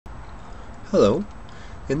Hello.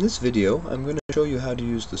 In this video, I'm going to show you how to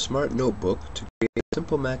use the Smart Notebook to create a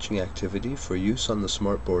simple matching activity for use on the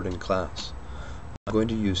Smartboard in class. I'm going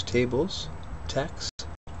to use tables, text,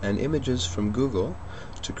 and images from Google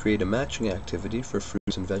to create a matching activity for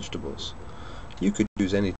fruits and vegetables. You could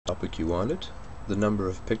use any topic you wanted. The number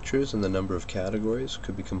of pictures and the number of categories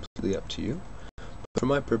could be completely up to you. But for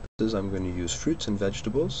my purposes, I'm going to use fruits and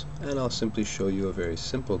vegetables, and I'll simply show you a very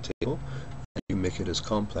simple table. You make it as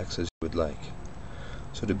complex as you would like.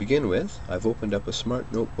 So to begin with, I've opened up a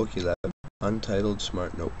Smart Notebook 11 Untitled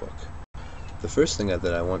Smart Notebook. The first thing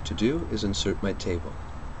that I want to do is insert my table.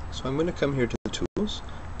 So I'm going to come here to the tools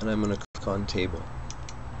and I'm going to click on Table.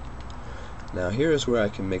 Now here is where I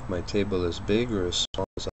can make my table as big or as small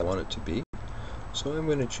as I want it to be. So I'm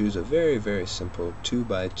going to choose a very simple 2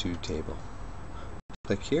 by 2 table.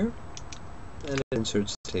 Click here and it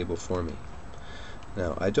inserts the table for me.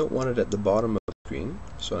 Now I don't want it at the bottom of the screen,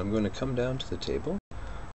 so I'm going to come down to the table.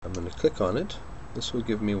 I'm going to click on it. This will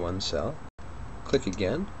give me one cell. Click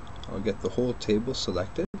again. I'll get the whole table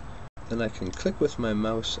selected. Then I can click with my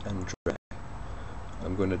mouse and drag.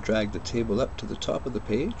 I'm going to drag the table up to the top of the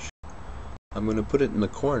page. I'm going to put it in the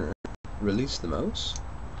corner, release the mouse,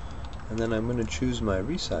 and then I'm going to choose my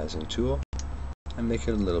resizing tool and make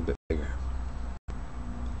it a little bit bigger.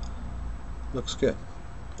 Looks good.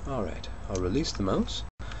 Alright, I'll release the mouse.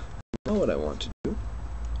 Now what I want to do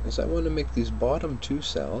is I want to make these bottom two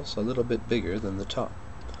cells a little bit bigger than the top.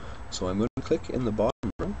 So I'm going to click in the bottom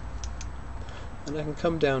row, and I can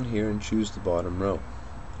come down here and choose the bottom row.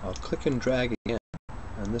 I'll click and drag again,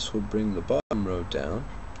 and this will bring the bottom row down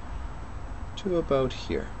to about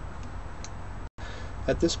here.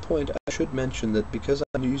 At this point, I should mention that because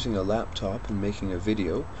I'm using a laptop and making a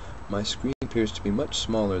video, my screen appears to be much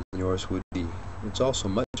smaller than yours would be. It's also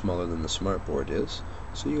much smaller than the Smartboard is,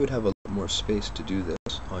 so you would have a lot more space to do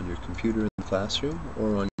this on your computer in the classroom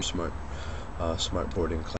or on your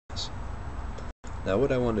Smartboard in class. Now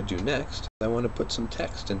what I want to do next, I want to put some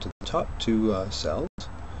text into the top two cells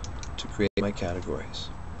to create my categories.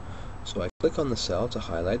 So I click on the cell to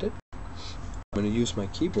highlight it. I'm going to use my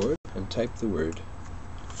keyboard and type the word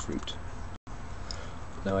fruit.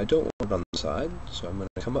 Now I don't want it on the side, so I'm going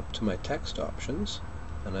to come up to my text options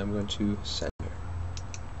and I'm going to center.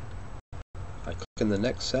 I click in the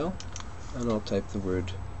next cell and I'll type the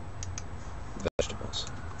word vegetables.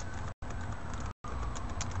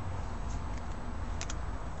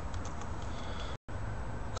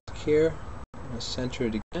 Click here, I'll center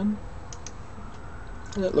it again,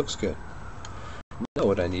 and it looks good. Now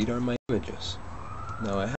what I need are my images.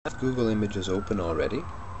 Now I have Google Images open already.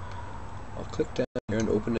 I'll click down here and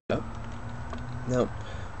open it up. Now,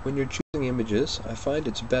 when you're choosing images, I find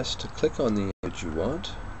it's best to click on the image you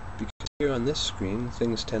want, because here on this screen,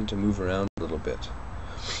 things tend to move around a little bit.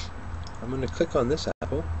 I'm going to click on this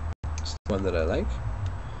apple. It's the one that I like,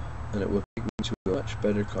 and it will take me to a much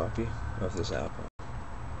better copy of this apple.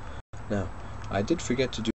 Now, I did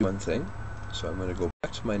forget to do one thing, so I'm going to go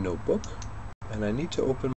back to my notebook, and I need to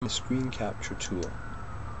open my screen capture tool.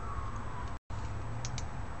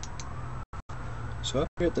 So up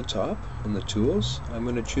here at the top, in the tools, I'm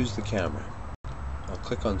going to choose the camera. I'll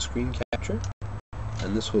click on screen capture,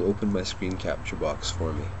 and this will open my screen capture box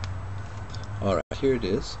for me. Alright, here it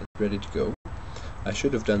is. It's ready to go. I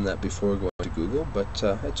should have done that before going to Google, but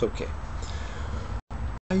it's okay.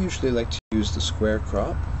 I usually like to use the square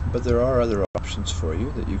crop, but there are other options for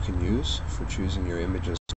you that you can use for choosing your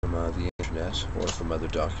images from the internet or from other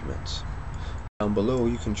documents. Down below,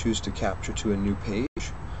 you can choose to capture to a new page.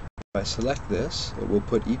 If I select this, it will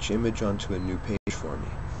put each image onto a new page for me.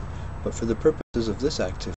 But for the purposes of this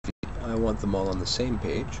activity, I want them all on the same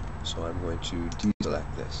page, so I'm going to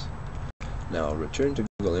deselect this. Now I'll return to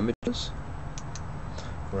Google Images,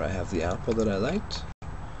 where I have the apple that I liked.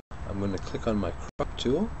 I'm going to click on my crop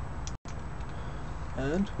tool,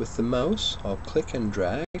 and with the mouse, I'll click and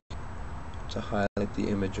drag to highlight the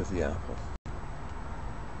image of the apple.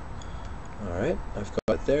 Alright, I've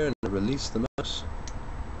got it there, and I release the mouse,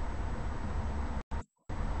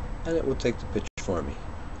 and it will take the picture for me.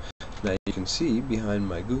 Now you can see behind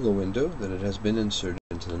my Google window that it has been inserted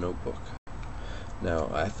into the notebook. Now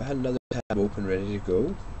I've had another tab open ready to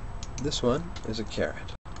go. This one is a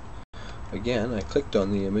carrot. Again, I clicked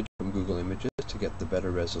on the image from Google Images to get the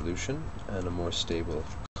better resolution and a more stable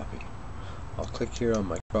copy. I'll click here on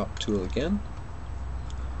my crop tool again,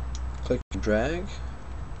 click and drag,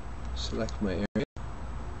 select my area.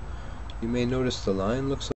 You may notice the line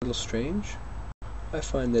looks a little strange. I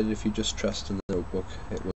find that if you just trust in the notebook,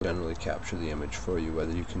 it will generally capture the image for you,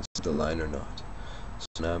 whether you can see the line or not.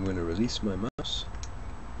 So now I'm going to release my mouse,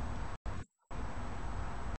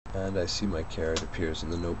 and I see my carrot appears in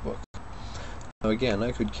the notebook. Now again,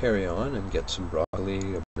 I could carry on and get some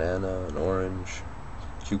broccoli, a banana, an orange,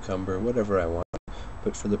 cucumber, whatever I want,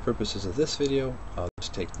 but for the purposes of this video, I'll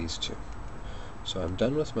just take these two. So I'm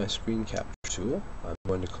done with my screen capture tool. I'm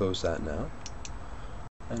going to close that now,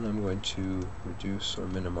 and I'm going to reduce or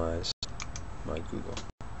minimize my Google.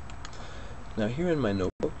 Now here in my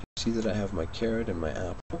notebook, you see that I have my carrot and my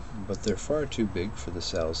apple, but they're far too big for the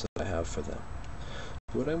cells that I have for them.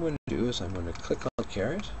 So what I'm going to do is I'm going to click on the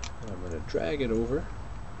carrot, and I'm going to drag it over.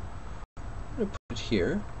 I'm going to put it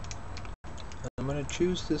here, and I'm going to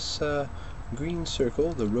choose this green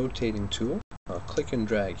circle, the rotating tool. I'll click and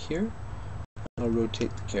drag here. I'll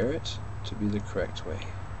rotate the carrot to be the correct way.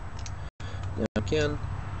 Now again,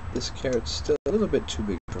 this carrot's still a little bit too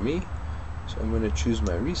big for me, so I'm going to choose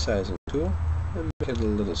my resizing tool and make it a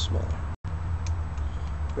little smaller.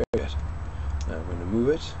 Very good. Now I'm going to move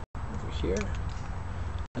it over here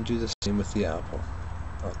and do the same with the apple.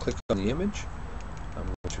 I'll click on the image, I'm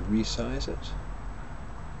going to resize it,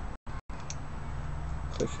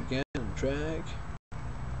 click again and drag.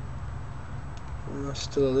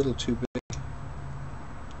 Still a little too big.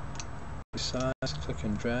 Resize, click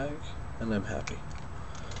and drag, and I'm happy.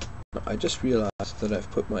 Now, I just realized that I've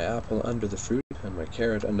put my apple under the fruit and my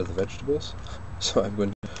carrot under the vegetables, so I'm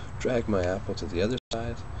going to drag my apple to the other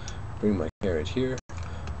side, bring my carrot here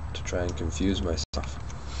to try and confuse myself.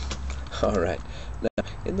 Alright, now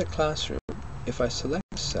in the classroom, if I select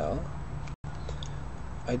a cell,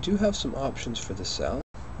 I do have some options for the cell.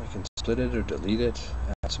 I can split it or delete it,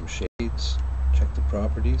 add some shades, check the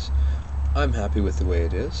properties. I'm happy with the way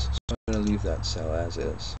it is, so I'm going to leave that cell as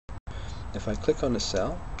is. If I click on a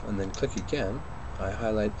cell and then click again, I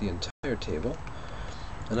highlight the entire table,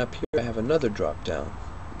 and up here I have another drop down.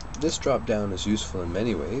 This drop down is useful in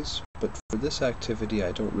many ways, but for this activity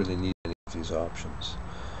I don't really need any of these options.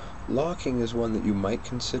 Locking is one that you might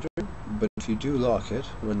consider, but if you do lock it,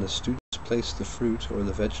 when the students place the fruit or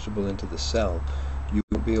the vegetable into the cell, you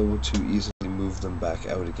won't be able to easily move them back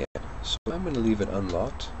out again. So I'm going to leave it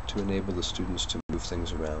unlocked to enable the students to move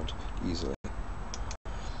things around easily.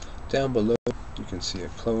 Down below you can see a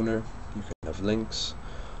cloner, you can have links,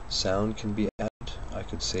 sound can be added. I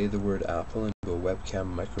could say the word apple into a webcam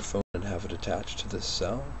microphone and have it attached to this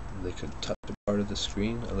cell. They could touch a part of the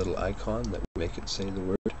screen, a little icon that would make it say the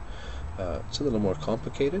word. It's a little more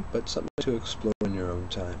complicated, but something to explore in your own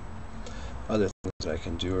time. Other things that I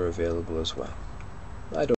can do are available as well.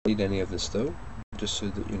 I don't need any of this though, just so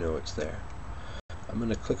that you know it's there. I'm going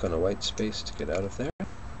to click on a white space to get out of there.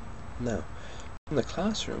 Now, in the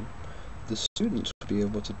classroom, the students will be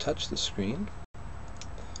able to touch the screen,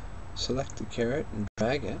 select the carrot and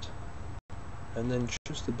drag it, and then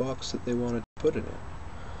choose the box that they wanted to put it in.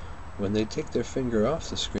 When they take their finger off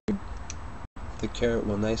the screen, the carrot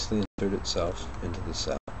will nicely insert itself into the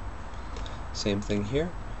cell. Same thing here.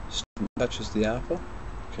 Student touches the apple,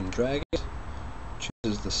 can drag it,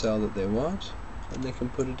 chooses the cell that they want, and they can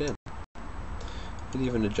put it in. You can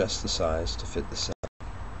even adjust the size to fit the cell.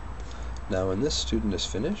 Now when this student is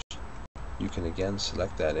finished, you can again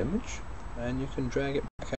select that image, and you can drag it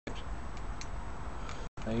back out.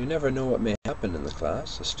 Now you never know what may happen in the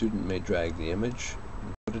class. A student may drag the image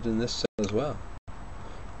and put it in this cell as well.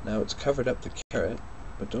 Now it's covered up the carrot,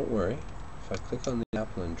 but don't worry. If I click on the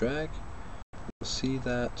apple and drag, you'll see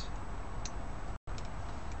that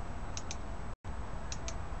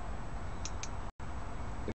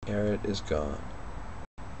the carrot is gone.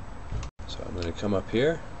 So I'm going to come up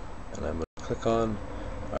here, and I'm going to click on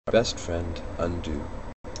our best friend, undo.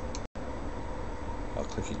 I'll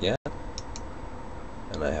click again,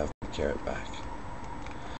 and I have my carrot back.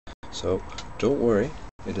 So don't worry.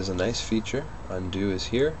 It is a nice feature. Undo is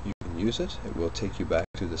here. You can use it. It will take you back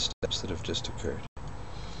to the steps that have just occurred.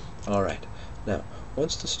 Alright, now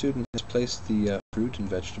once the student has placed the fruit and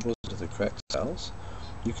vegetables into the correct cells,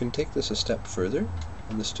 you can take this a step further,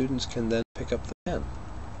 and the students can then pick up the pen.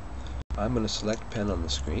 I'm going to select pen on the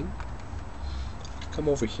screen. Come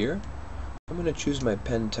over here. I'm going to choose my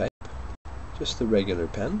pen type, just the regular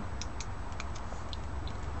pen.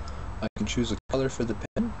 I can choose a color for the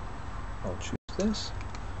pen. I'll choose this.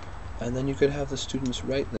 And then you could have the students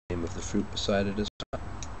write the name of the fruit beside it as well.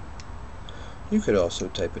 You could also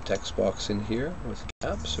type a text box in here with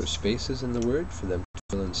caps or spaces in the word for them to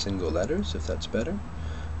fill in single letters if that's better.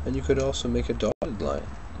 And you could also make a dotted line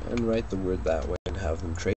and write the word that way and have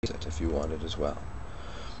them trace it if you wanted as well.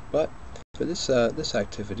 But for this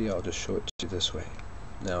activity, I'll just show it to you this way.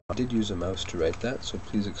 Now, I did use a mouse to write that, so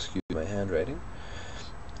please excuse my handwriting.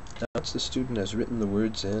 Now, once the student has written the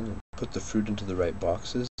words in and put the fruit into the right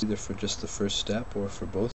boxes, either for just the first step or for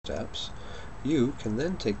both steps, You can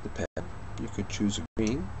then take the pen, you could choose a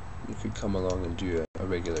green, you could come along and do a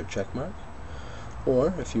regular check mark,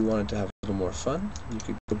 or if you wanted to have a little more fun, you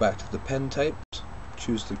could go back to the pen types,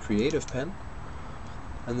 choose the creative pen,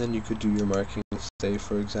 and then you could do your marking, say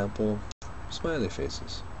for example, smiley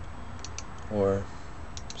faces, or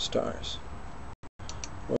stars,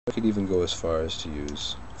 or you could even go as far as to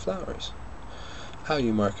use flowers. How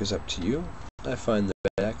you mark is up to you. I find the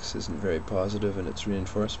red X isn't very positive in its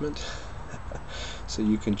reinforcement, so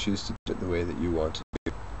you can choose to do it the way that you want to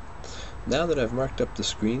do. Now that I've marked up the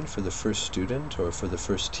screen for the first student, or for the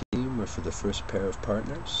first team, or for the first pair of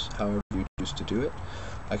partners, however you choose to do it,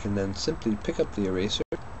 I can then simply pick up the eraser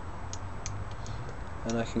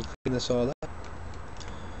and I can clean this all up.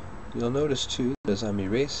 You'll notice too that as I'm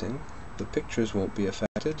erasing, the pictures won't be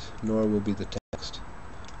affected, nor will be the text.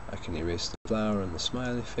 I can erase the flower and the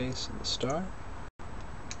smiley face and the star.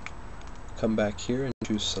 Come back here and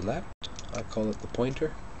choose select. I call it the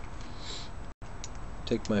pointer.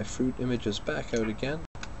 Take my fruit images back out again.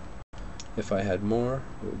 If I had more,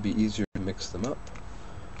 it would be easier to mix them up.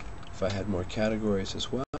 If I had more categories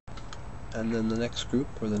as well. And then the next group,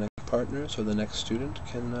 or the next partners, or the next student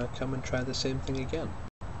can come and try the same thing again.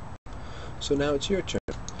 So now it's your turn.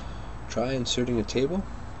 Try inserting a table,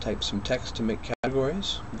 type some text to make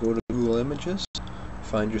categories, go to Google Images,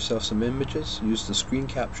 find yourself some images, use the screen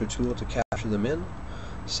capture tool to capture them in,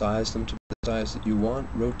 size them to the size that you want,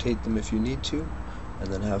 rotate them if you need to,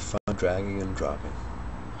 and then have fun dragging and dropping.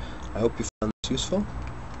 I hope you found this useful.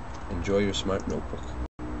 Enjoy your Smart Notebook.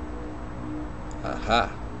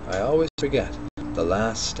 Aha! I always forget the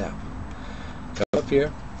last step. Come up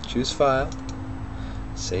here, choose File,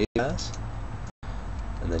 Save As,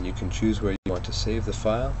 and then you can choose where you want to save the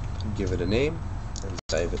file, give it a name, and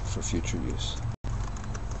save it for future use.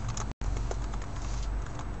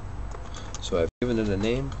 So I've given it a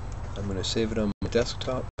name. I'm going to save it on my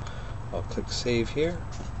desktop. I'll click Save here,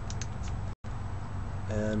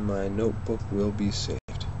 and my notebook will be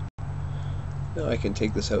saved. Now I can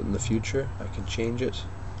take this out in the future, I can change it,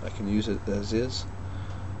 I can use it as is,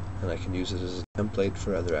 and I can use it as a template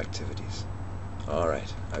for other activities.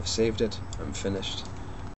 Alright, I've saved it, I'm finished.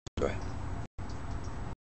 Enjoy.